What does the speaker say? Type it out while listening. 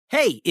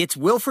Hey, it's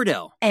Will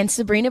Friedle. And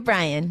Sabrina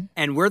Bryan.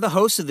 And we're the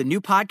hosts of the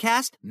new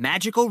podcast,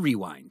 Magical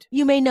Rewind.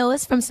 You may know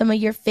us from some of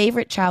your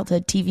favorite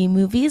childhood TV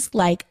movies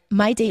like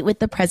My Date with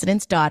the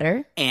President's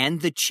Daughter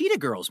and the Cheetah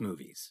Girls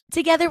movies.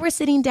 Together, we're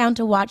sitting down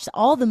to watch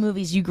all the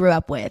movies you grew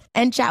up with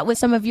and chat with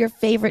some of your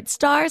favorite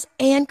stars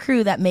and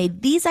crew that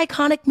made these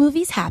iconic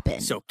movies happen.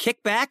 So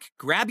kick back,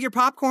 grab your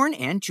popcorn,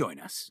 and join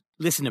us.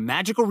 Listen to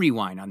Magical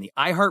Rewind on the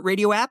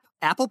iHeartRadio app,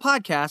 Apple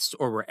Podcasts,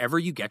 or wherever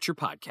you get your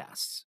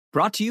podcasts.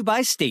 Brought to you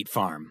by State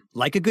Farm.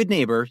 Like a good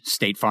neighbor,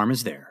 State Farm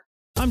is there.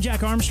 I'm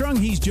Jack Armstrong.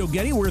 He's Joe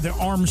Getty. We're the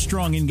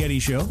Armstrong and Getty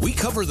Show. We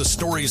cover the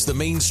stories the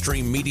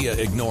mainstream media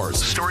ignores.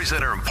 The stories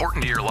that are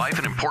important to your life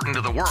and important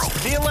to the world.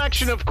 The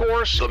election, of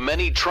course. The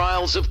many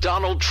trials of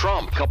Donald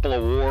Trump. Couple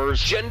of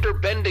wars.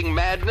 Gender-bending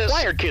madness.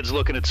 Why are kids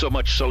looking at so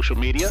much social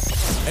media?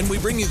 And we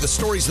bring you the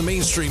stories the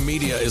mainstream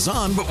media is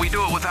on. But we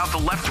do it without the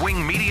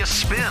left-wing media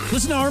spin.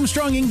 Listen to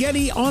Armstrong and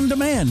Getty on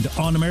demand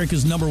on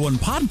America's #1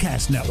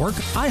 podcast network,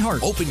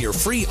 iHeart. Open your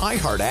free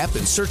iHeart app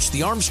and search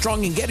The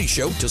Armstrong and Getty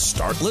Show to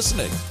start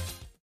listening.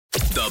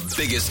 The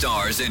biggest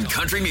stars in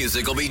country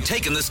music will be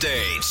taking the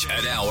stage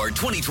at our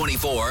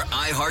 2024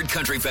 iHeart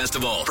Country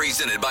Festival,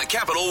 presented by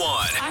Capital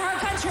One. iHeart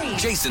Country.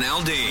 Jason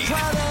Aldean,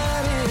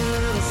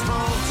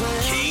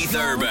 Keith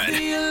Urban,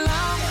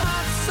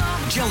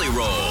 Jelly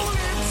Roll,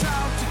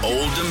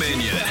 Old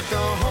Dominion,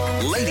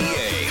 Lady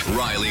A,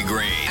 Riley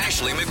Green,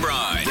 Ashley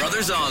McBride,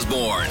 Brothers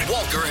Osborne,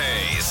 Walker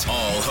Hayes,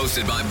 all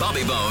hosted by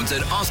Bobby Bones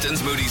at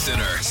Austin's Moody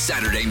Center.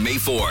 Saturday, May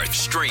 4th.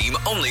 Stream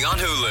only on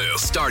Hulu,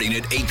 starting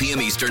at 8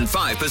 p.m. Eastern,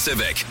 5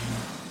 Pacific.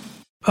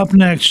 Up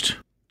next,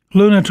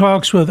 Luna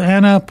talks with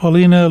Anna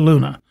Paulina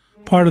Luna,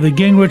 part of the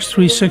Gingrich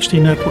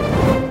 360 Network.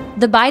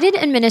 The Biden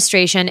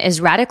administration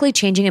is radically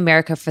changing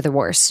America for the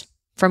worse,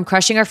 from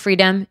crushing our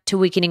freedom to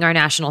weakening our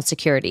national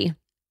security.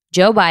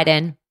 Joe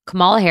Biden,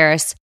 Kamala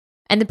Harris,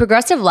 and the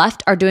progressive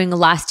left are doing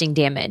lasting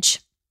damage.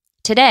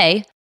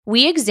 Today,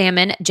 we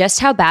examine just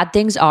how bad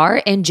things are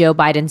in Joe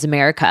Biden's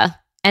America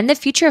and the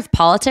future of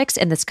politics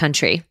in this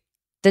country.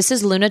 This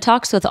is Luna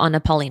Talks with Anna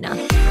Paulina.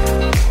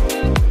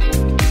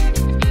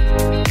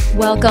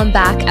 Welcome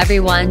back,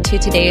 everyone, to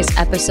today's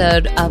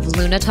episode of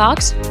Luna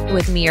Talks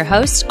with me, your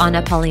host,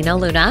 Anna Paulina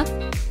Luna.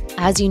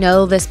 As you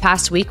know, this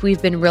past week,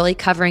 we've been really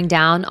covering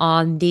down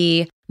on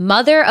the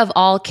mother of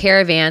all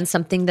caravans,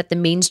 something that the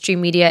mainstream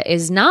media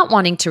is not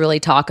wanting to really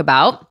talk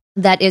about,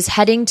 that is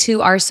heading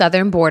to our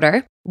southern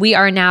border. We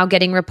are now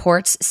getting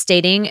reports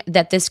stating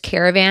that this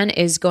caravan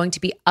is going to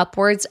be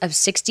upwards of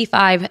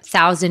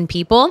 65,000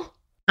 people.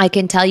 I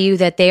can tell you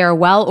that they are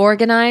well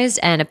organized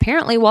and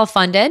apparently well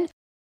funded.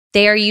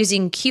 They are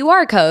using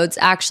QR codes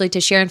actually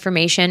to share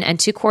information and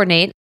to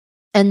coordinate.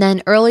 And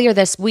then earlier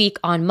this week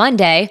on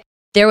Monday,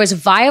 there was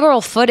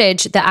viral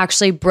footage that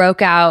actually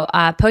broke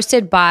out,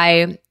 posted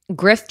by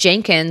Griff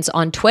Jenkins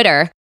on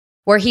Twitter,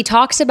 where he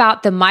talks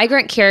about the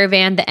migrant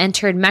caravan that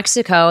entered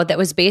Mexico that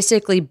was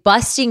basically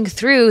busting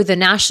through the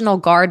National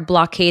Guard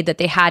blockade that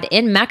they had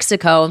in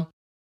Mexico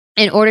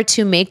in order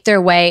to make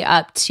their way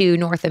up to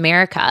North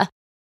America.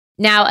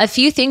 Now, a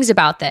few things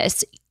about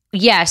this.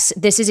 Yes,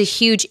 this is a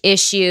huge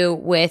issue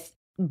with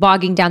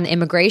bogging down the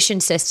immigration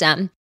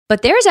system,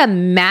 but there's a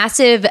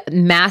massive,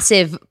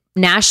 massive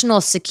national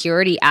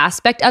security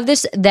aspect of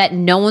this that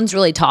no one's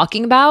really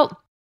talking about.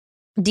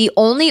 The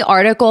only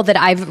article that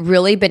I've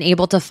really been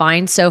able to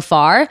find so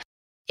far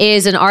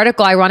is an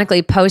article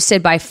ironically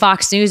posted by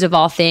Fox News of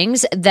all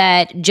things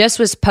that just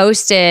was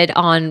posted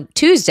on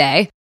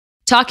Tuesday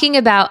talking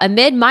about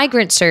amid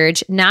migrant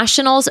surge,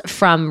 nationals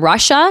from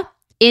Russia,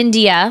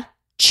 India,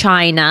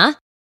 China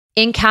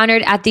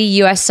encountered at the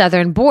U.S.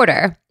 southern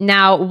border.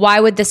 Now, why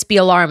would this be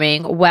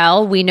alarming?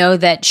 Well, we know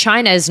that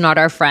China is not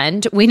our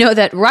friend. We know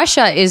that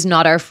Russia is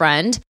not our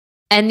friend.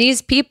 And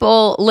these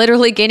people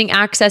literally gaining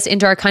access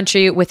into our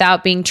country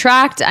without being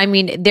tracked. I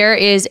mean, there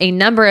is a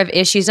number of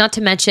issues, not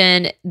to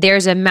mention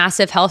there's a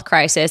massive health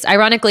crisis.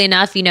 Ironically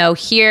enough,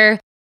 here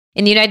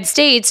in the United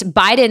States,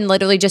 Biden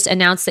literally just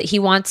announced that he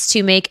wants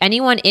to make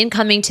anyone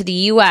incoming to the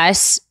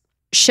U.S.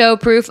 show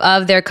proof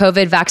of their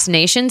COVID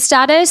vaccination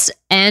status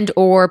and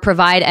or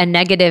provide a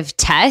negative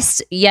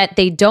test, yet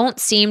they don't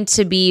seem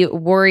to be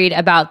worried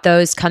about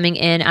those coming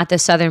in at the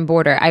southern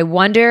border.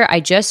 I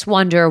just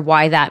wonder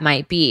why that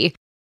might be.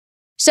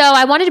 So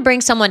I wanted to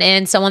bring someone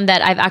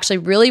that I've actually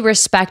really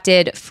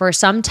respected for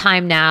some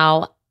time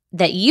now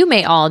that you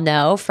may all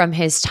know from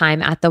his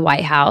time at the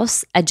White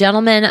House, a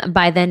gentleman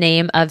by the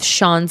name of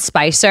Sean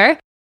Spicer.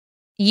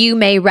 You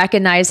may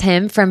recognize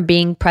him from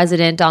being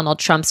President Donald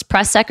Trump's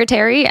press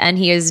secretary, and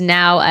he is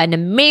now an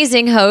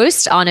amazing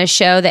host on a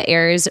show that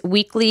airs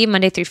weekly,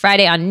 Monday through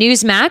Friday on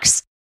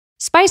Newsmax,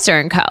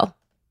 Spicer & Co.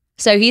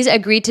 So he's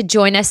agreed to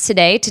join us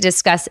today to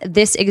discuss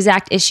this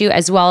exact issue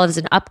as well as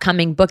an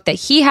upcoming book that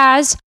he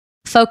has,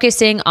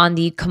 focusing on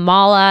the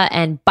Kamala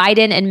and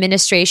Biden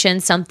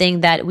administration,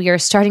 something that we are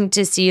starting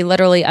to see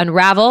literally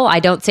unravel. I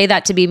don't say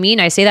that to be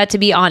mean. I say that to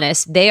be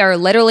honest. They are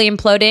literally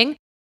imploding.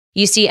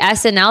 You see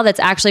SNL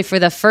that's actually for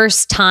the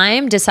first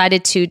time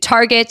decided to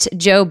target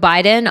Joe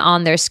Biden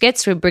on their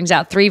skits, who brings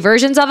out 3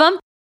 versions of him.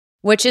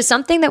 which is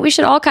something that we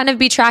should all kind of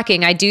be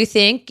tracking. I do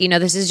think,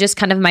 this is just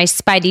kind of my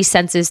spidey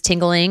senses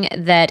tingling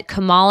that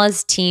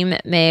Kamala's team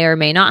may or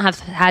may not have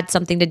had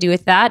something to do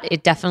with that.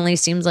 It definitely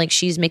seems like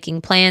she's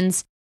making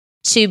plans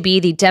to be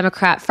the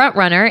Democrat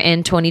frontrunner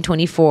in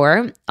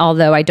 2024,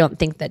 although I don't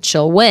think that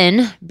she'll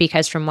win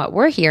because from what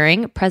we're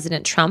hearing,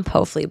 President Trump,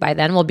 hopefully by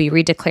then, will be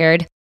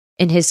redeclared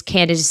in his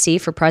candidacy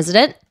for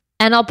president.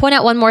 And I'll point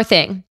out one more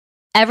thing.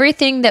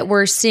 Everything that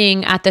we're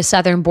seeing at the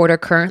southern border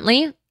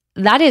currently,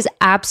 that is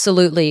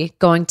absolutely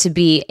going to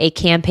be a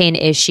campaign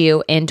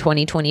issue in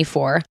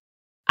 2024.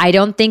 I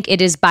don't think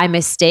it is by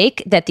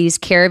mistake that these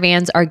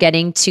caravans are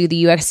getting to the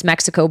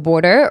U.S.-Mexico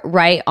border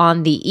right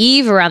on the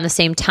eve, around the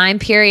same time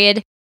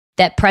period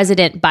that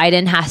President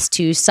Biden has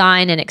to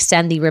sign and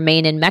extend the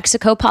Remain in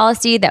Mexico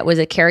policy that was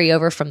a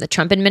carryover from the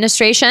Trump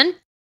administration.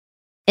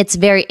 It's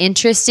very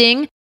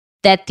interesting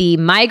that the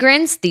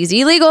migrants, these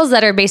illegals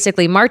that are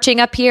basically marching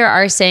up here,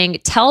 are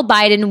saying, tell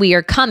Biden we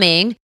are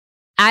coming,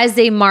 as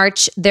they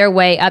march their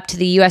way up to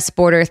the U.S.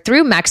 border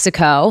through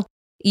Mexico.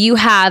 You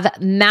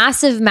have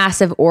massive,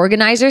 massive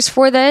organizers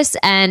for this.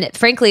 And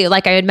frankly,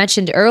 like I had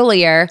mentioned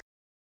earlier,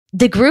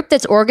 the group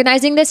that's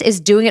organizing this is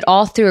doing it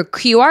all through a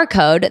QR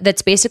code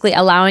that's basically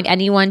allowing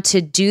anyone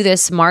to do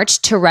this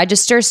march to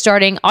register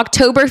starting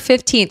October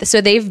 15th.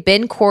 So they've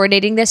been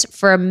coordinating this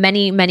for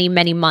many, many,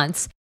 many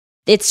months.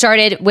 It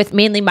started with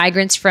mainly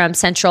migrants from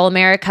Central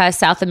America,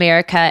 South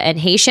America, and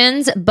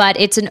Haitians, but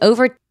it's an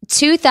over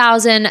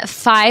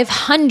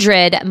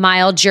 2,500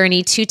 mile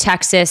journey to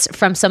Texas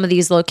from some of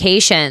these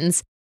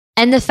locations.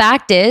 And the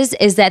fact is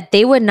that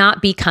they would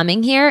not be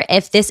coming here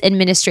if this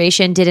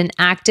administration didn't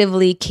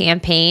actively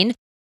campaign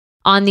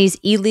on these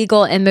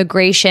illegal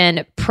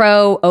immigration,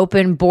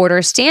 pro-open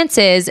border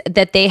stances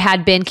that they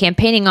had been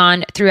campaigning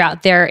on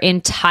throughout their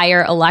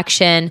entire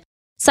election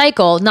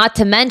cycle. Not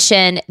to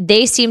mention,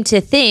 they seem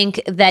to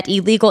think that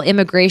illegal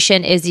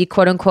immigration is the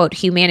quote-unquote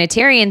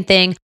humanitarian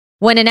thing,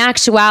 when in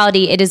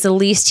actuality, it is the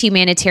least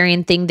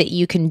humanitarian thing that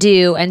you can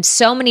do. And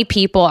so many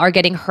people are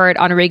getting hurt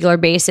on a regular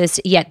basis,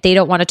 yet they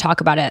don't want to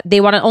talk about it. They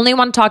only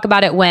want to talk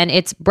about it when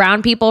it's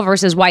brown people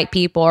versus white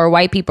people or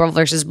white people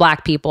versus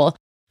black people.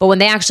 But when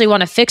they actually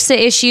want to fix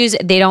the issues,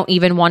 they don't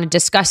even want to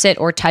discuss it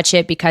or touch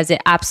it because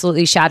it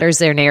absolutely shatters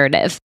their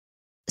narrative.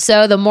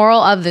 So the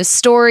moral of the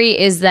story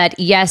is that,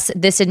 yes,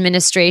 this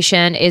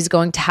administration is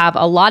going to have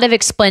a lot of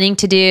explaining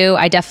to do.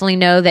 I definitely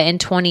know that in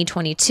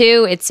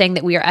 2022, it's saying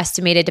that we are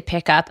estimated to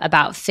pick up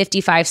about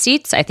 55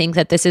 seats. I think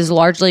that this is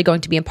largely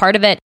going to be a part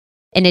of it.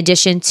 In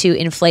addition to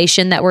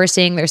inflation that we're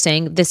seeing, they're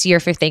saying this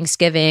year for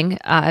Thanksgiving,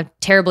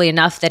 terribly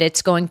enough, that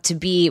it's going to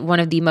be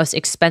one of the most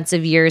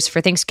expensive years for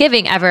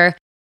Thanksgiving ever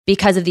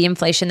because of the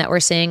inflation that we're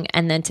seeing.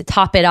 And then to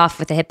top it off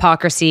with the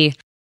hypocrisy,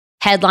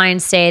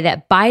 headlines say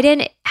that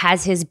Biden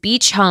has his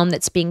beach home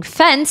that's being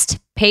fenced,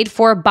 paid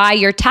for by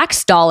your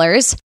tax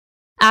dollars,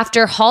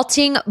 after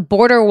halting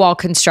border wall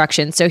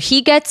construction. So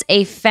he gets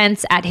a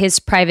fence at his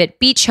private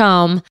beach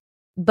home,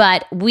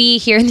 but we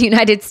here in the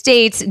United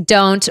States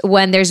don't,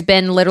 when there's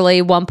been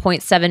literally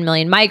 1.7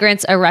 million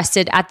migrants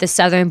arrested at the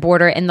southern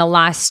border in the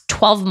last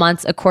 12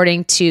 months,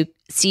 according to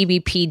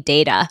CBP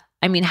data.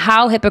 I mean,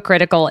 how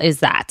hypocritical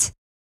is that?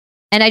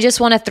 And I just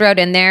want to throw it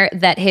in there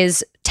that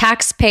his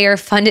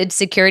taxpayer-funded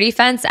security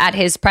fence at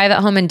his private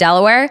home in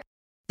Delaware,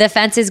 the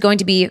fence is going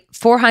to be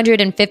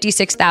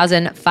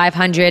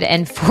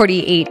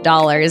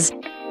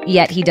 $456,548,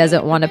 yet he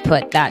doesn't want to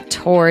put that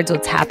towards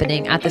what's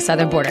happening at the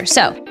southern border.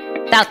 So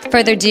without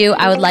further ado,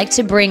 I would like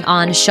to bring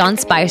on Sean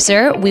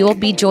Spicer. We will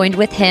be joined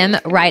with him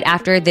right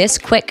after this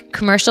quick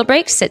commercial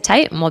break. Sit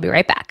tight and we'll be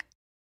right back.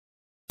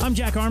 I'm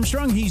Jack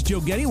Armstrong. He's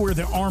Joe Getty. We're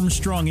the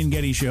Armstrong and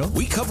Getty Show.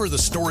 We cover the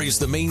stories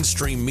the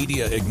mainstream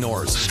media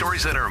ignores.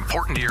 Stories that are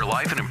important to your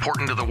life and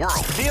important to the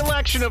world. The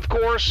election, of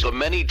course. The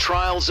many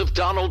trials of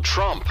Donald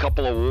Trump.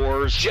 Couple of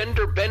wars.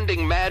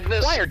 Gender-bending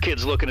madness. Why are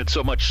kids looking at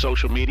so much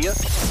social media?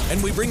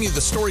 And we bring you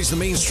the stories the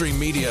mainstream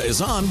media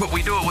is on, But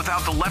we do it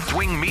without the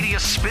left-wing media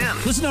spin.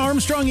 Listen to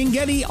Armstrong and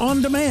Getty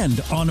on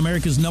demand on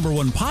America's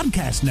 #1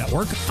 podcast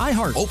network,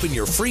 iHeart. Open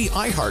your free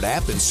iHeart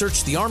app and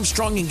search The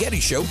Armstrong and Getty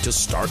Show to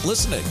start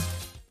listening.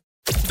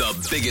 The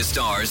biggest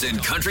stars in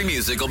country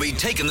music will be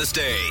taking the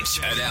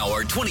stage at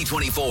our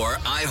 2024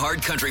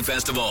 iHeart Country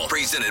Festival,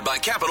 presented by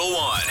Capital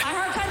One.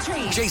 iHeart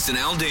Country. Jason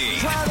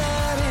Aldean,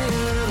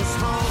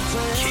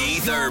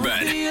 Keith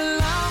Urban,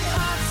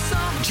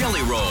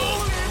 Jelly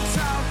Roll,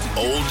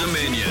 Old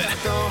Dominion,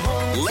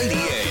 Lady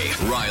A,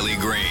 Riley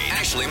Green,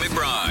 Ashley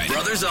McBride,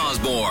 Brothers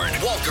Osborne,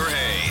 Walker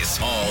Hayes.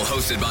 All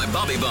hosted by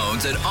Bobby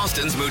Bones at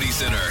Austin's Moody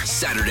Center.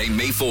 Saturday,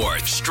 May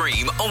 4th.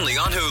 Stream only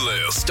on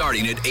Hulu.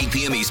 Starting at 8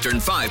 p.m. Eastern,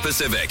 5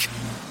 Pacific.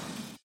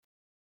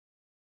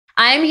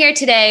 I'm here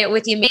today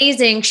with the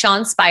amazing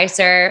Sean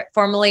Spicer,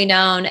 formerly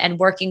known and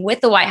working with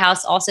the White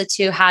House, also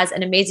too has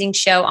an amazing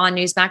show on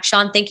Newsmax.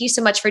 Sean, thank you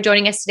so much for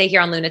joining us today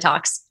here on Luna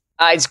Talks.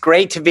 It's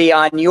great to be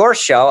on your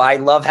show. I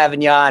love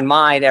having you on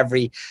mine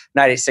every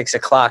night at 6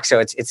 o'clock. So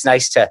it's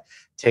nice to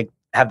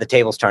have the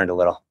tables turned a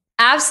little.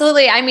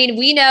 Absolutely. I mean,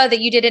 we know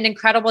that you did an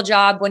incredible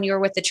job when you were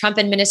with the Trump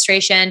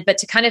administration, but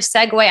to kind of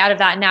segue out of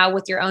that now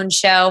with your own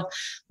show,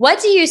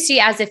 what do you see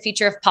as the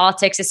future of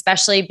politics,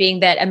 especially being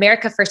that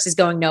America First is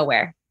going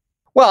nowhere?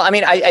 Well, I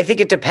mean, I think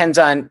it depends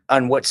on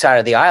what side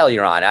of the aisle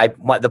you're on.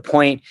 The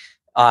point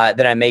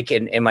that I make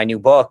in my new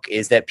book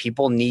is that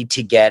people need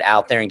to get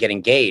out there and get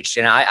engaged.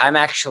 And I'm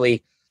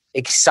actually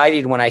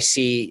excited when I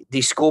see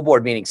these school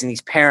board meetings and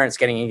these parents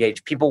getting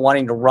engaged, people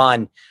wanting to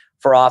run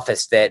for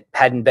office that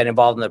hadn't been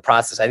involved in the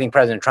process. I think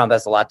President Trump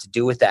has a lot to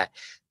do with that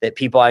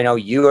people I know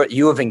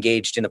you have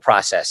engaged in the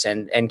process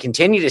and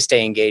continue to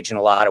stay engaged in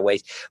a lot of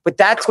ways. But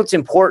that's what's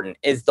important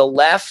is the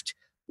left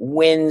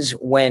wins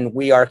when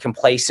we are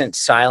complacent,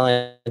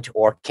 silent,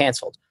 or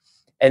canceled.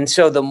 And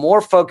so the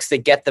more folks that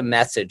get the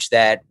message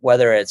that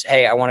whether it's,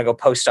 hey, I want to go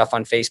post stuff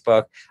on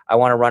Facebook, I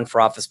want to run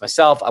for office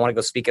myself, I want to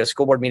go speak at a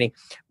school board meeting,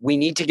 we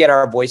need to get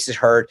our voices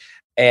heard.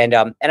 And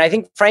I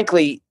think,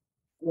 frankly,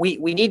 we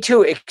need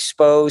to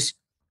expose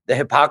the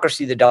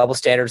hypocrisy, the double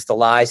standards, the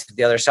lies to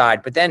the other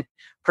side, but then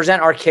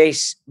present our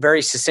case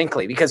very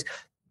succinctly, because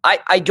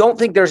I don't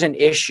think there's an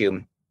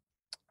issue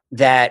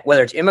that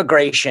whether it's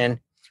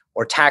immigration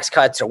or tax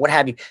cuts or what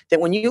have you,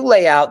 that when you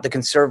lay out the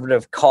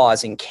conservative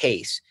cause and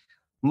case,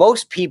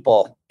 most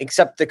people,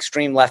 except the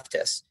extreme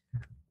leftists,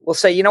 will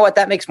say, you know what,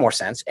 that makes more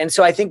sense. And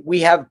so I think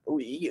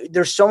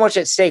there's so much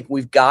at stake.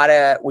 We've got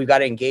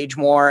to engage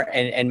more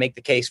and make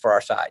the case for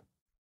our side.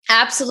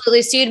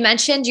 Absolutely. So you'd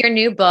mentioned your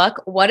new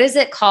book. What is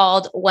it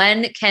called?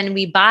 When can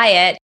we buy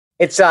it?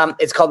 It's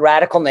called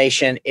Radical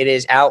Nation. It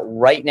is out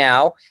right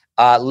now.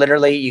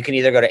 Literally, you can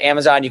either go to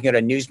Amazon, you can go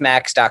to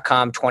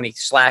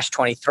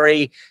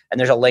newsmax.com/23, and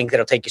there's a link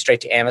that'll take you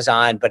straight to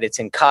Amazon, but it's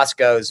in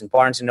Costco's and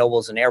Barnes and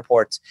Nobles and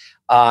airports.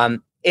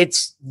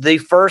 It's the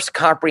first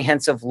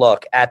comprehensive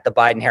look at the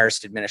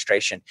Biden-Harris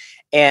administration,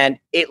 and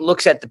it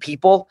looks at the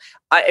people.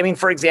 I mean,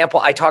 for example,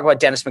 I talk about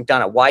Dennis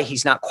McDonough, why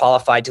he's not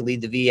qualified to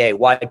lead the VA,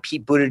 why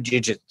Pete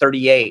Buttigieg at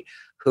 38,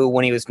 who,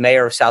 when he was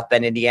mayor of South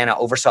Bend, Indiana,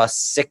 oversaw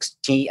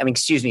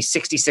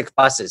 66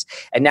 buses.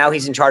 And now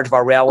he's in charge of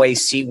our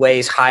railways,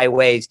 seaways,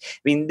 highways. I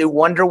mean, no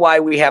wonder why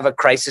we have a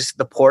crisis at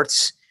the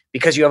ports,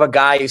 because you have a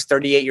guy who's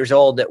 38 years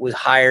old that was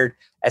hired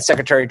as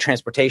Secretary of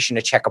Transportation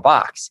to check a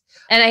box.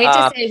 And I hate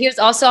to say, he was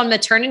also on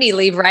maternity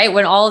leave, right?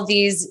 When all of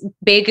these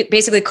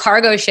basically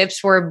cargo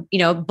ships were,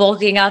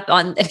 bulking up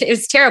on, it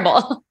was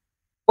terrible.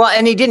 Well,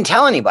 and he didn't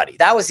tell anybody.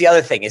 That was the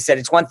other thing, is that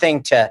it's one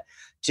thing to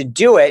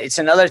do it. It's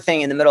another thing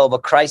in the middle of a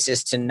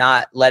crisis to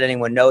not let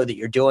anyone know that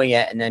you're doing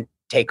it and then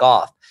take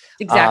off.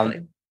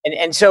 Exactly.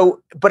 And so,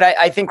 but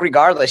I think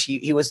regardless,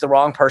 he was the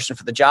wrong person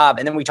for the job.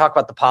 And then we talk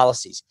about the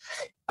policies.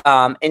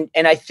 And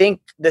I think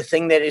the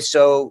thing that is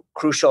so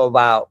crucial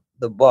about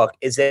the book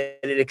is that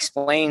it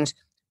explains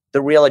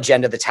the real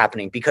agenda that's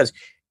happening, because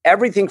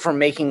everything from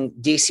making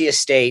DC a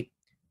state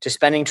to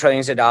spending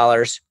trillions of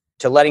dollars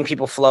to letting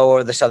people flow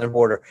over the southern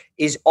border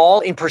is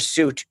all in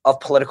pursuit of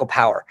political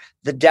power.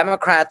 The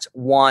Democrats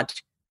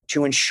want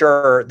to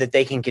ensure that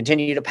they can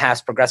continue to pass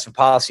progressive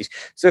policies.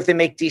 So if they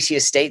make DC a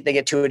state, they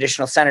get 2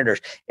 additional senators.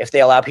 If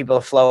they allow people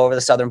to flow over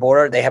the southern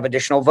border, they have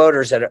additional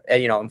voters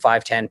in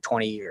 5, 10,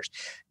 20 years.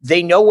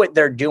 They know what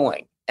they're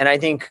doing. And I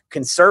think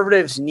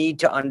conservatives need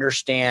to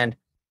understand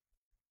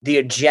the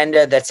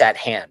agenda that's at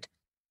hand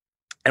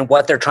and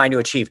what they're trying to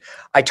achieve.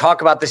 I talk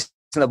about this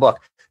in the book.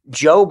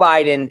 Joe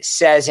Biden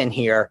says in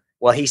here,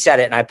 well, he said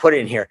it and I put it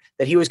in here,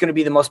 that he was going to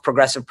be the most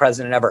progressive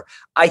president ever.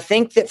 I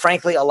think that,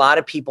 frankly, a lot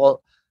of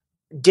people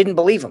didn't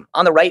believe him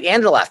on the right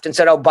and the left and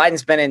said, oh,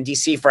 Biden's been in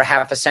DC for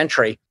half a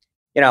century.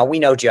 We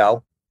know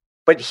Joe.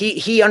 But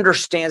he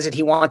understands that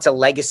he wants a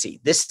legacy.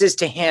 This is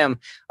to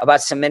him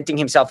about cementing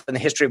himself in the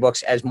history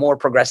books as more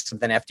progressive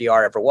than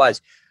FDR ever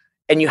was.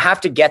 And you have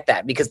to get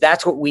that, because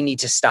that's what we need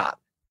to stop.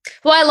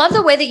 Well, I love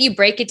the way that you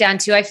break it down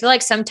too. I feel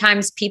like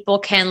sometimes people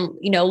can,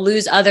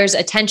 lose others'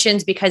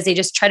 attentions because they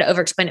just try to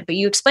over-explain it. But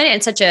you explain it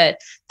in such a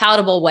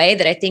palatable way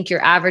that I think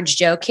your average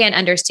Joe can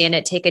understand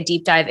it, take a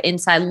deep dive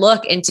inside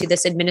look into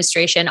this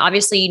administration.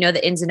 Obviously, you know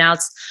the ins and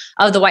outs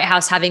of the White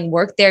House, having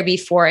worked there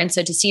before. And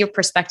so to see your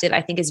perspective,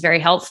 I think is very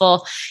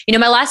helpful.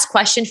 My last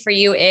question for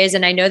you is,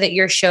 and I know that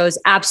your show's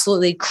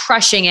absolutely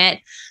crushing it,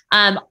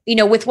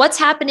 with what's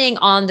happening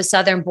on the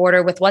southern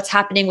border, with what's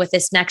happening with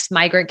this next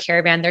migrant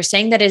caravan, they're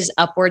saying that is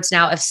upwards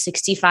now of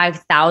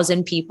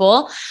 65,000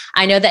 people.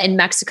 I know that in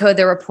Mexico,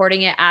 they're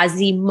reporting it as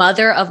the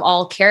mother of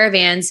all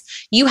caravans.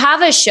 You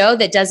have a show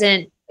that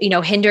doesn't,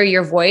 hinder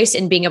your voice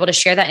and being able to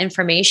share that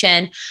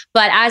information.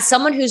 But as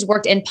someone who's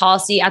worked in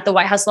policy at the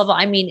White House level,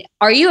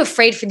 are you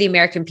afraid for the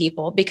American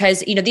people?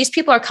 Because, these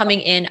people are coming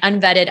in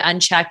unvetted,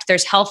 unchecked.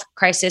 There's health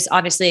crisis,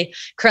 obviously,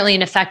 currently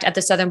in effect at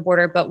the southern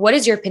border. But what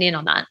is your opinion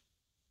on that?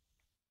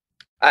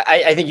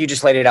 I think you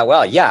just laid it out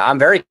well. Yeah, I'm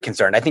very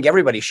concerned. I think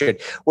everybody should.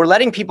 We're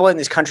letting people in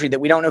this country that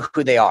we don't know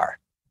who they are.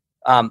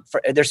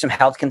 There's some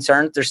health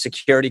concerns, there's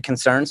security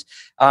concerns.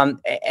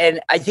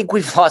 And I think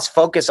we've lost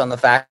focus on the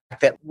fact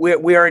that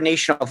we are a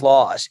nation of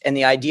laws, and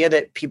the idea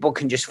that people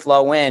can just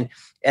flow in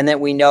and that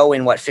we know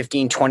in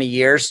 15, 20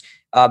 years,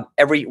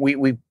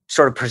 we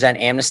sort of present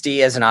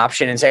amnesty as an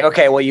option and say,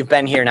 okay, well, you've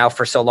been here now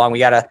for so long. We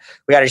gotta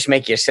just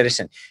make you a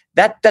citizen.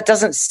 That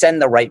doesn't send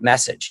the right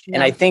message. Yeah.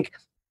 And I think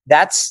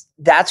that's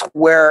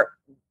where,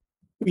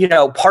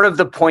 part of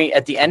the point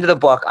at the end of the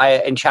book,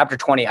 in chapter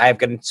 20, I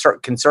have a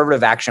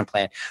conservative action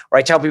plan where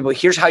I tell people,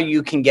 here's how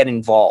you can get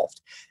involved.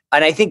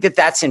 And I think that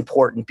that's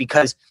important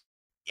because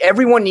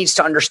everyone needs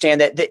to understand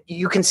that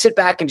you can sit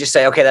back and just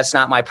say, okay, that's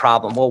not my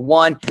problem. Well,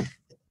 one,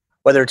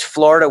 whether it's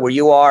Florida where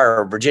you are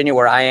or Virginia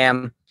where I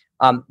am,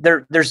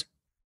 there's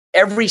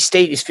every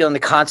state is feeling the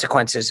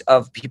consequences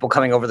of people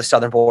coming over the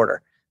southern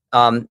border.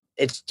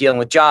 It's dealing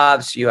with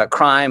jobs, you have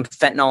crime,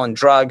 fentanyl and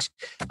drugs.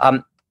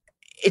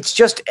 It's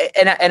just,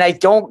 and I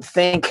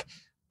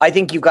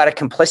think you've got a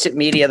complicit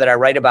media that I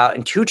write about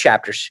in 2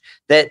 chapters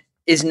that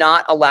is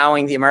not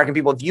allowing the American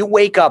people. If you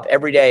wake up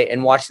every day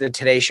and watch the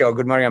Today Show,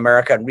 Good Morning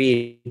America, and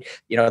read,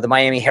 the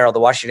Miami Herald, the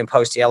Washington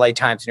Post, the LA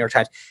Times, the New York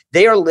Times,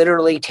 they are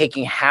literally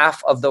taking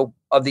half of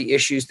the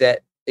issues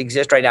that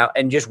exist right now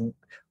and just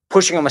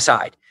pushing them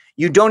aside.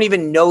 You don't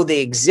even know they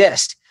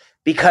exist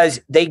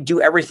because they do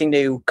everything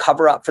to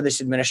cover up for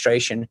this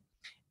administration.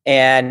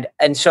 And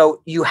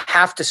so you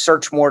have to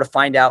search more to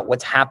find out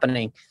what's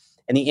happening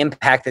and the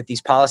impact that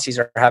these policies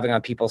are having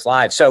on people's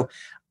lives. So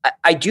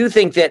I do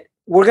think that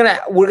we're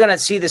gonna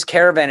see this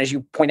caravan, as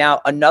you point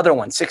out, another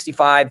one,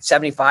 65,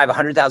 75,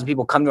 100,000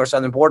 people come to our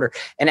southern border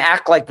and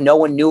act like no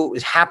one knew it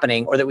was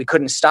happening or that we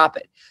couldn't stop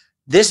it.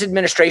 This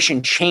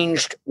administration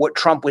changed what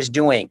Trump was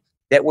doing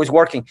that was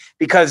working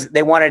because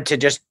they wanted to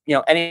just,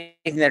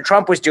 anything that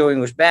Trump was doing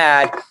was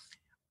bad.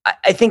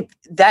 I think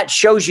that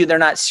shows you they're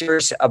not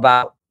serious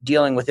about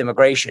dealing with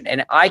immigration.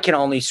 And I can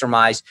only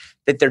surmise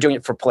that they're doing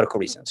it for political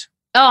reasons.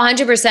 Oh,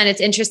 100%. It's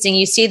interesting.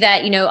 You see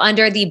that,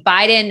 under the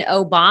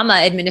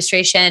Biden-Obama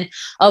administration,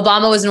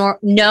 Obama was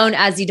known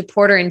as the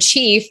deporter in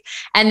chief.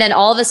 And then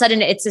all of a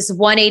sudden it's this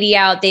 180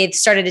 out. They've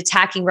started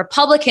attacking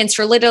Republicans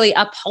for literally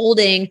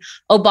upholding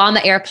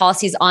Obama era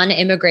policies on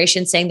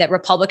immigration, saying that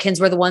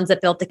Republicans were the ones that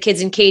built the kids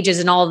in cages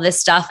and all of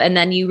this stuff. And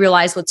then you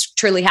realize what's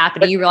truly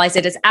happening. You realize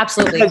it is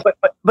absolutely.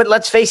 But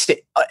let's face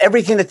it,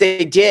 everything that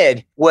they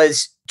did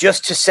was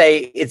just to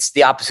say it's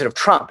the opposite of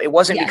Trump. It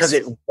wasn't because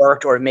it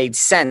worked or it made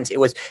sense. It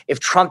was,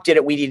 if Trump did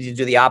it, we needed to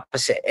do the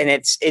opposite. And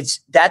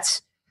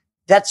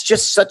that's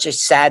just such a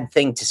sad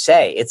thing to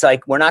say. It's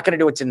like, we're not going to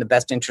do what's in the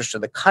best interest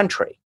of the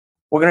country.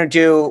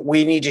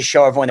 We need to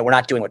show everyone that we're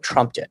not doing what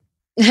Trump did.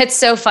 It's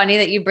so funny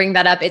that you bring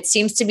that up. It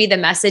seems to be the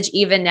message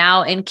even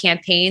now in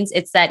campaigns.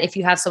 It's that if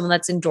you have someone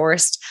that's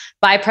endorsed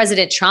by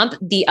President Trump,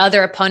 the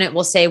other opponent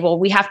will say, well,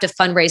 we have to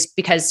fundraise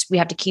because we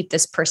have to keep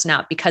this person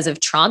out because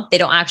of Trump. They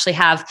don't actually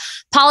have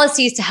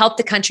policies to help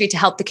the country, to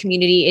help the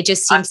community. It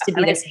just seems to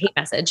be this hate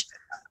message.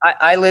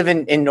 I live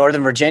in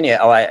Northern Virginia,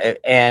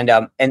 and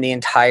the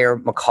entire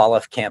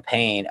McAuliffe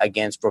campaign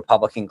against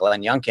Republican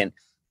Glenn Youngkin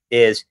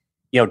is,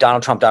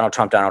 Donald Trump, Donald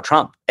Trump, Donald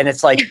Trump. And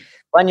it's like,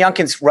 Glenn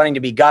Youngkin's running to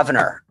be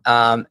governor.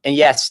 And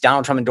yes,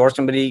 Donald Trump endorsed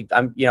him, but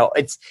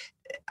it's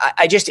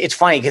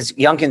funny because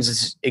Youngkin's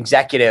this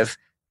executive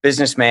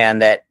businessman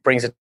that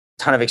brings a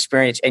ton of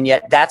experience. And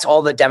yet that's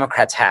all that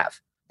Democrats have.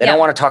 They don't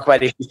want to talk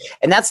about issues.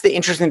 And that's the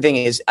interesting thing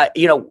is,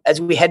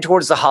 as we head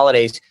towards the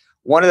holidays,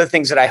 one of the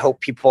things that I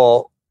hope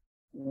people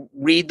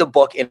read the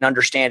book and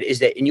understand is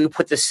that, and you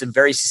put this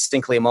very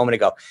succinctly a moment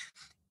ago,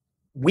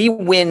 we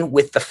win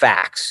with the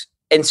facts.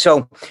 And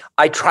so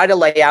I try to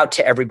lay out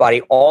to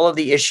everybody all of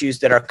the issues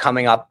that are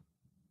coming up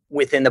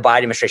within the Biden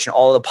administration,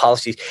 all of the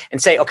policies,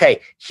 and say, okay,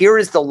 here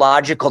is the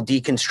logical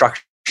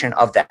deconstruction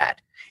of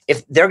that.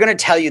 If they're going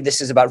to tell you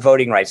this is about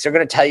voting rights, they're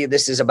going to tell you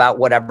this is about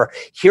whatever,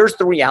 here's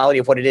the reality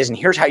of what it is, and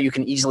here's how you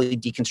can easily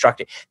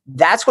deconstruct it.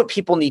 That's what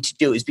people need to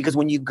do, is because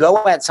when you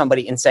go at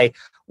somebody and say,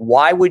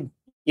 why would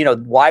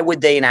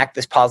they enact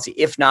this policy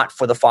if not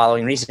for the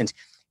following reasons?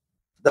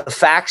 The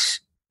facts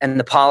and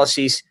the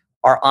policies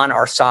are on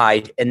our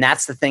side. And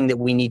that's the thing that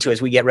we need to,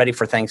 as we get ready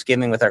for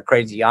Thanksgiving with our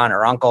crazy aunt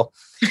or uncle,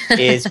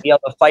 is be able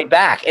to fight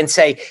back and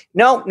say,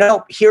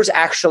 no, here's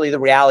actually the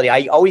reality.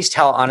 I always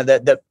tell Anna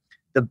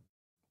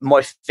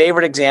my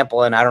favorite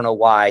example, and I don't know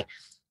why,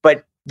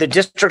 but the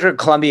District of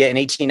Columbia in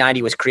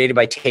 1890 was created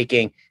by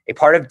taking a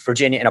part of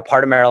Virginia and a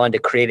part of Maryland to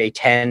create a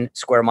 10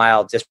 square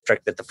mile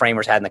district that the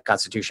framers had in the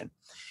Constitution.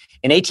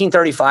 In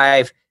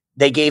 1835,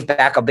 they gave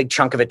back a big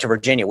chunk of it to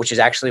Virginia, which is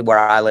actually where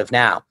I live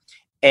now.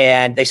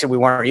 And they said, we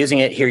weren't using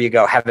it. Here you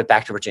go. Have it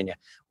back to Virginia.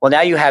 Well, now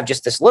you have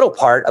just this little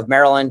part of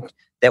Maryland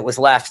that was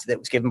left that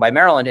was given by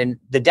Maryland. And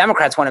the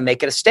Democrats want to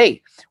make it a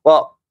state.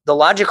 Well, the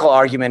logical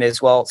argument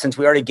is, well, since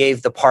we already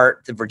gave the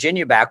part to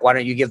Virginia back, why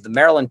don't you give the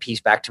Maryland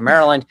piece back to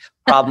Maryland?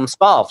 Problem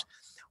solved.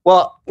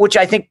 Well, which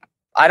I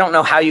don't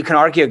know how you can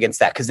argue against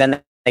that, because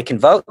then they can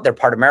vote. They're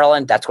part of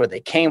Maryland. That's where they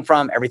came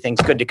from.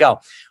 Everything's good to go.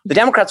 The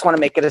Democrats want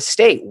to make it a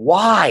state.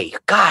 Why?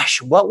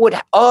 Gosh,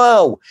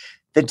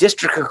 the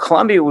District of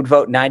Columbia would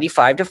vote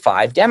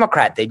 95-5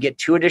 Democrat. They'd get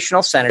 2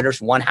 additional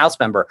senators, 1 House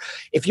member.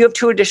 If you have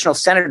 2 additional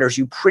senators,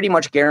 you pretty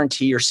much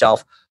guarantee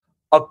yourself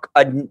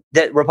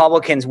that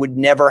Republicans would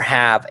never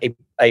have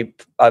a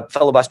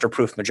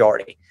filibuster-proof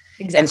majority.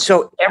 Exactly. And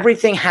so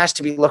everything has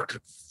to be looked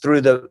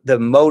through the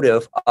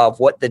motive of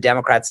what the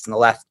Democrats and the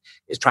left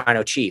is trying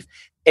to achieve.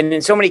 And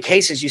in so many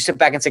cases, you sit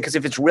back and say, because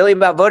if it's really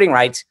about voting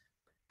rights,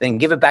 then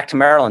give it back to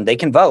Maryland. They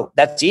can vote.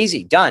 That's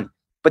easy, done.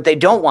 But they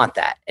don't want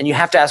that. And you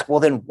have to ask,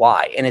 well, then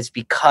why? And it's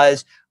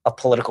because of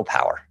political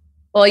power.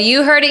 Well,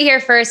 you heard it here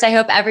first. I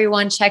hope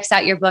everyone checks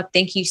out your book.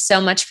 Thank you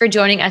so much for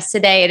joining us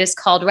today. It is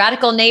called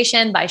Radical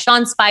Nation by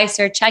Sean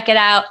Spicer. Check it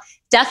out.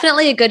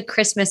 Definitely a good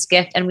Christmas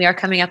gift. And we are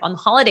coming up on the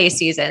holiday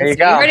season. There you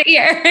go. You heard it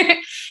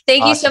here.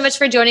 Thank you so much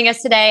for joining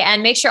us today.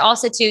 And make sure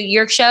also to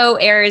your show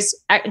airs.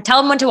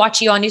 Tell them when to watch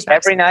you on Newsmax.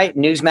 Every night,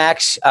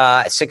 Newsmax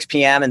at 6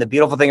 p.m. And the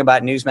beautiful thing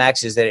about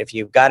Newsmax is that if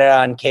you've got it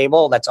on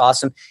cable, that's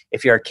awesome.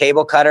 If you're a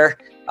cable cutter,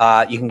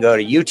 you can go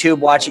to YouTube,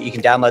 watch it. You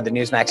can download the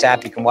Newsmax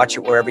app. You can watch it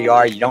wherever you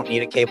are. You don't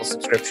need a cable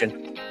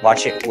subscription.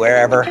 Watch it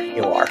wherever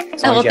you are.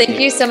 Well, thank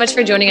you so much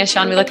for joining us,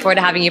 Sean. We look forward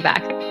to having you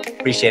back.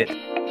 Appreciate it.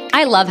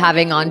 I love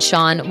having on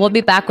Sean. We'll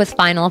be back with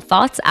final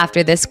thoughts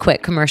after this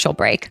quick commercial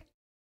break.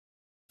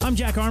 I'm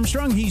Jack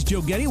Armstrong. He's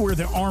Joe Getty. We're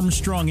the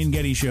Armstrong and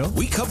Getty Show.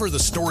 We cover the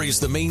stories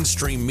the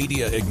mainstream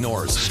media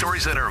ignores.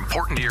 Stories that are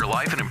important to your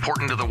life and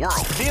important to the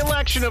world. The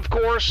election, of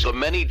course. The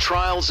many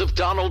trials of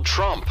Donald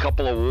Trump.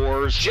 Couple of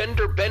wars.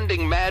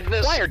 Gender-bending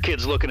madness. Why are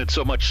kids looking at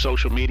so much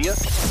social media?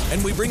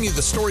 And we bring you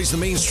the stories the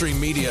mainstream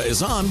media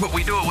is on, But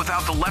we do it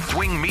without the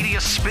left-wing media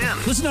spin.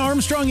 Listen to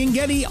Armstrong and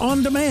Getty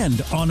on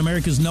demand on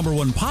America's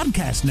 #1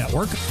 podcast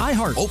network,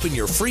 iHeart. Open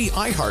your free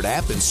iHeart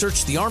app and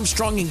search The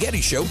Armstrong and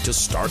Getty Show to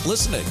start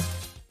listening.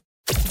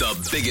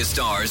 The biggest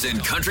stars in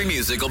country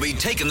music will be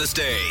taking the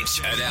stage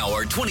at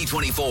our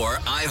 2024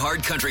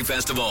 iHeart Country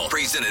Festival,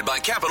 presented by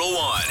Capital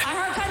One.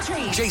 iHeart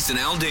Country. Jason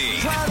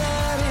Aldean,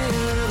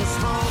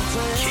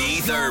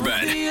 Keith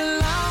Urban,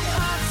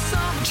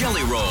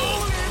 Jelly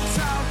Roll,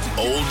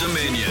 Old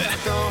Dominion,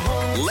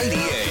 Lady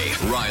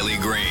A, Riley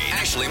Green,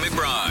 Ashley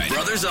McBride,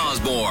 Brothers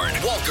Osborne,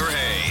 Walker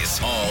Hayes.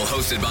 All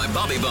hosted by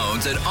Bobby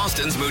Bones at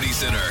Austin's Moody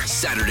Center.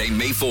 Saturday,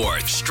 May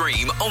 4th.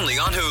 Stream only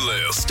on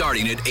Hulu.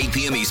 Starting at 8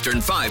 p.m.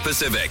 Eastern, 5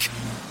 Pacific.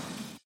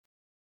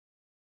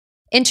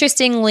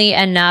 Interestingly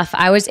enough,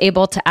 I was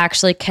able to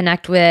actually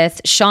connect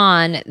with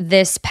Sean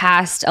this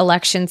past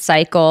election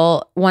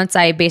cycle. Once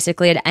I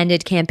basically had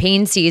ended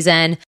campaign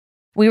season,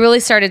 we really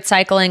started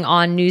cycling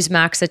on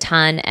Newsmax a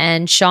ton,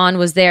 and Sean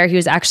was there. He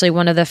was actually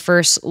one of the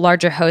first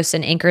larger hosts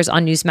and anchors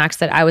on Newsmax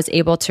that I was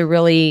able to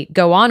really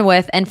go on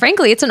with. And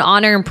frankly, it's an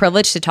honor and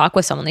privilege to talk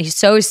with someone. He's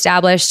so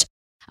established,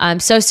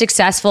 so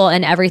successful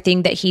in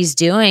everything that he's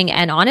doing.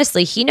 And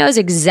honestly, he knows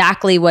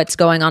exactly what's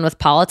going on with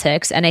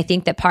politics. And I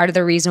think that part of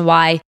the reason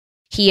why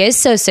he is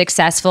so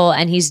successful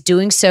and he's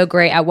doing so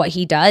great at what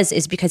he does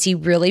is because he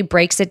really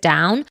breaks it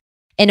down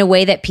in a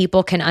way that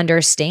people can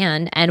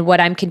understand. And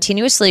what I'm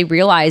continuously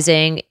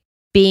realizing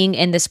being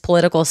in this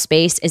political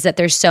space is that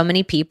there's so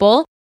many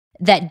people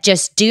that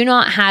just do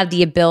not have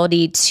the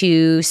ability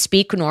to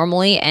speak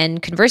normally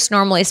and converse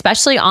normally,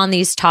 especially on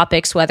these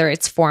topics, whether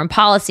it's foreign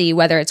policy,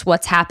 whether it's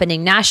what's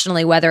happening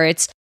nationally, whether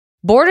it's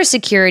border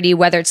security,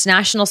 whether it's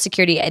national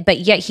security, but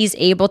yet he's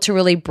able to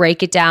really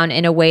break it down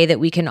in a way that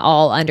we can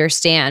all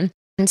understand.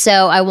 And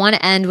so I want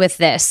to end with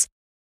this.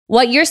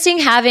 What you're seeing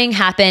having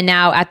happen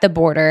now at the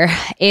border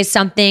is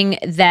something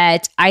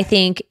that I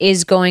think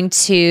is going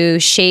to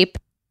shape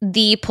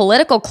the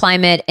political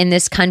climate in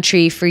this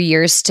country for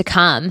years to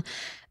come.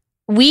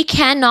 We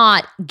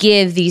cannot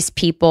give these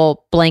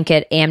people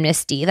blanket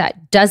amnesty.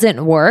 That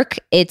doesn't work.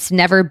 It's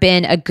never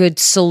been a good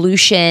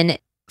solution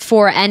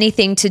for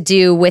anything to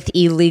do with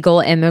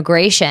illegal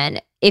immigration.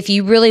 If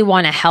you really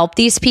want to help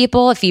these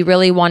people, if you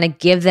really want to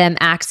give them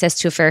access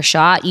to a fair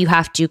shot, you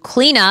have to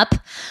clean up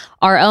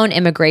our own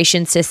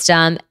immigration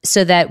system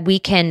so that we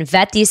can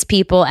vet these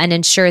people and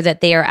ensure that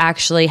they are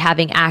actually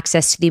having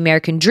access to the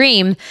American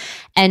dream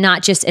and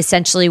not just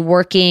essentially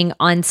working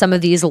on some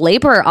of these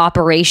labor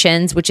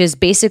operations, which is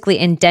basically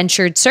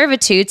indentured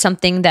servitude,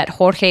 something that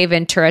Jorge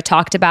Ventura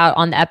talked about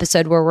on the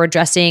episode where we're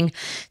addressing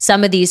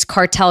some of these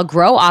cartel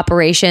grow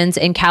operations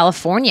in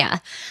California.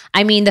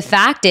 I mean, the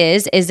fact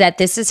is that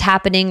this is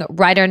happening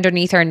right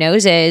underneath our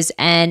noses.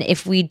 And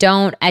if we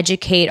don't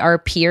educate our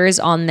peers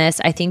on this,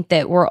 I think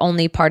that we're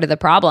only part of the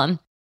problem.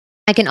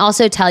 I can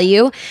also tell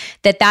you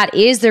that that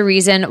is the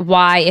reason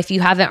why, if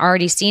you haven't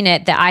already seen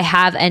it, that I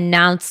have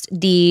announced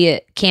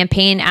the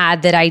campaign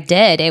ad that I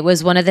did. It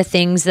was one of the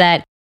things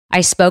that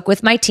I spoke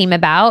with my team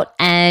about,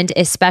 and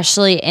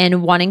especially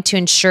in wanting to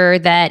ensure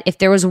that if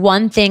there was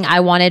one thing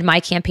I wanted my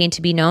campaign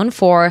to be known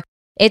for,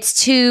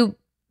 it's to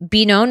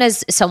be known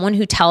as someone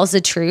who tells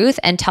the truth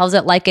and tells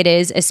it like it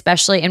is,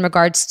 especially in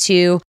regards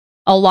to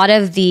a lot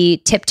of the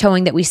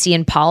tiptoeing that we see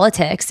in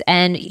politics.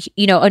 And,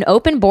 you know, an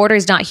open border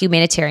is not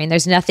humanitarian.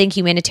 There's nothing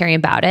humanitarian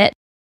about it.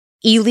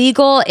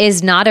 Illegal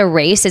is not a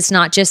race. It's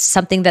not just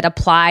something that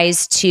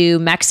applies to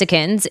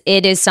Mexicans.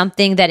 It is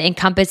something that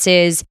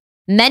encompasses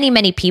many,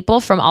 many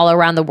people from all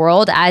around the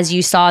world. As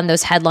you saw in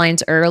those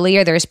headlines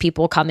earlier, there's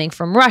people coming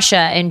from Russia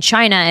and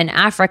China and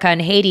Africa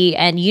and Haiti,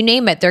 and you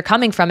name it, they're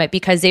coming from it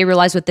because they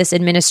realize with this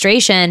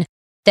administration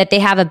that they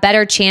have a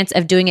better chance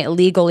of doing it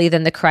legally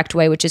than the correct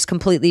way, which is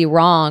completely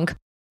wrong.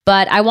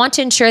 But I want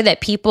to ensure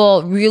that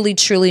people really,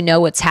 truly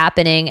know what's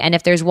happening. And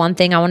if there's one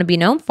thing I want to be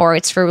known for,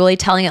 it's for really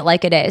telling it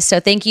like it is.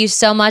 So thank you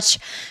so much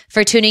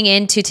for tuning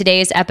in to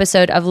today's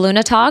episode of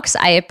Luna Talks.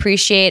 I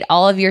appreciate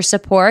all of your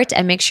support,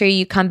 and make sure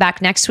you come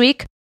back next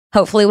week.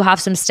 Hopefully we'll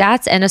have some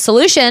stats and a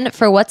solution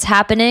for what's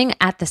happening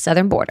at the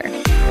southern border.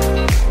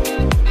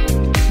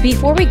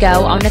 Before we go, I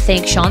want to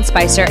thank Sean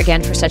Spicer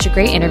again for such a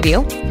great interview.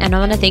 And I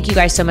want to thank you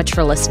guys so much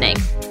for listening.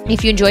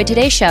 If you enjoyed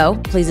today's show,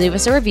 please leave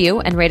us a review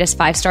and rate us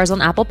 5 stars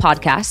on Apple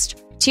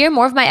Podcast. To hear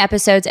more of my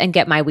episodes and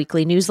get my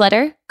weekly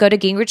newsletter, go to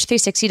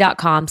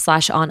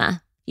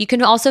gingrich360.com/Anna. You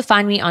can also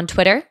find me on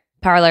Twitter,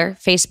 Parler,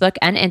 Facebook,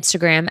 and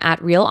Instagram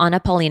at Real Anna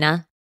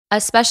Paulina. A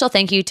special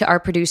thank you to our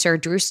producer,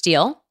 Drew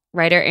Steele,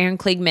 writer Aaron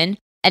Kliegman,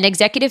 and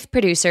executive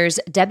producers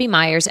Debbie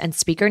Myers and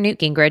speaker Newt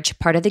Gingrich,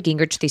 part of the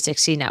Gingrich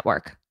 360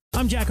 Network.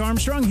 I'm Jack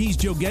Armstrong. He's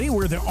Joe Getty.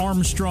 We're the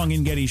Armstrong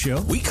and Getty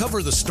Show. We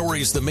cover the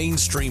stories the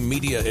mainstream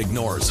media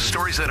ignores.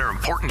 Stories that are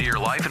important to your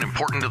life and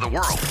important to the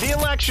world. The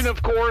election,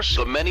 of course.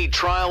 The many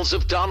trials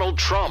of Donald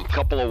Trump.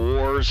 Couple of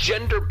wars.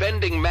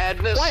 Gender-bending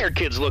madness. Why are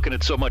kids looking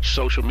at so much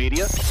social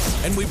media?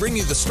 And we bring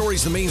you the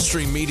stories the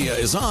mainstream media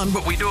is on,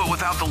 But we do it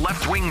without the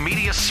left-wing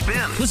media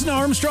spin. Listen to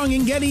Armstrong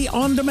and Getty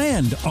on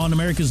demand on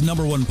America's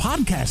 #1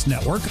 podcast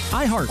network,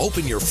 iHeart.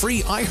 Open your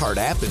free iHeart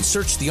app and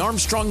search The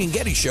Armstrong and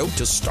Getty Show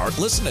to start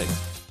listening.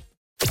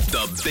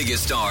 The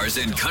biggest stars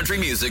in country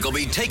music will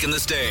be taking the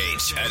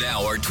stage at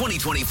our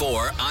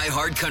 2024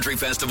 iHeart Country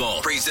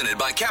Festival, presented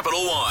by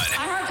Capital One.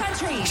 iHeart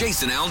Country.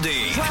 Jason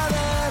Aldean,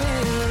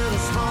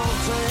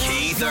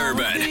 Keith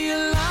Urban,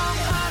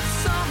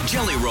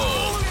 Jelly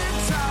Roll,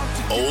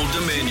 Old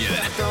Dominion,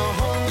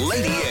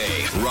 Lady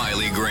A,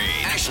 Riley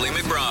Green, Ashley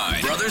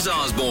McBride, Brothers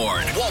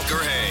Osborne,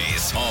 Walker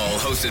Hayes. All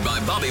hosted by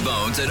Bobby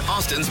Bones at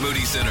Austin's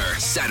Moody Center.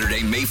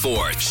 Saturday, May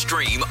 4th.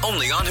 Stream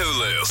only on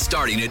Hulu.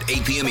 Starting at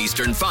 8 p.m.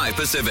 Eastern, 5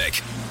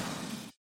 Pacific.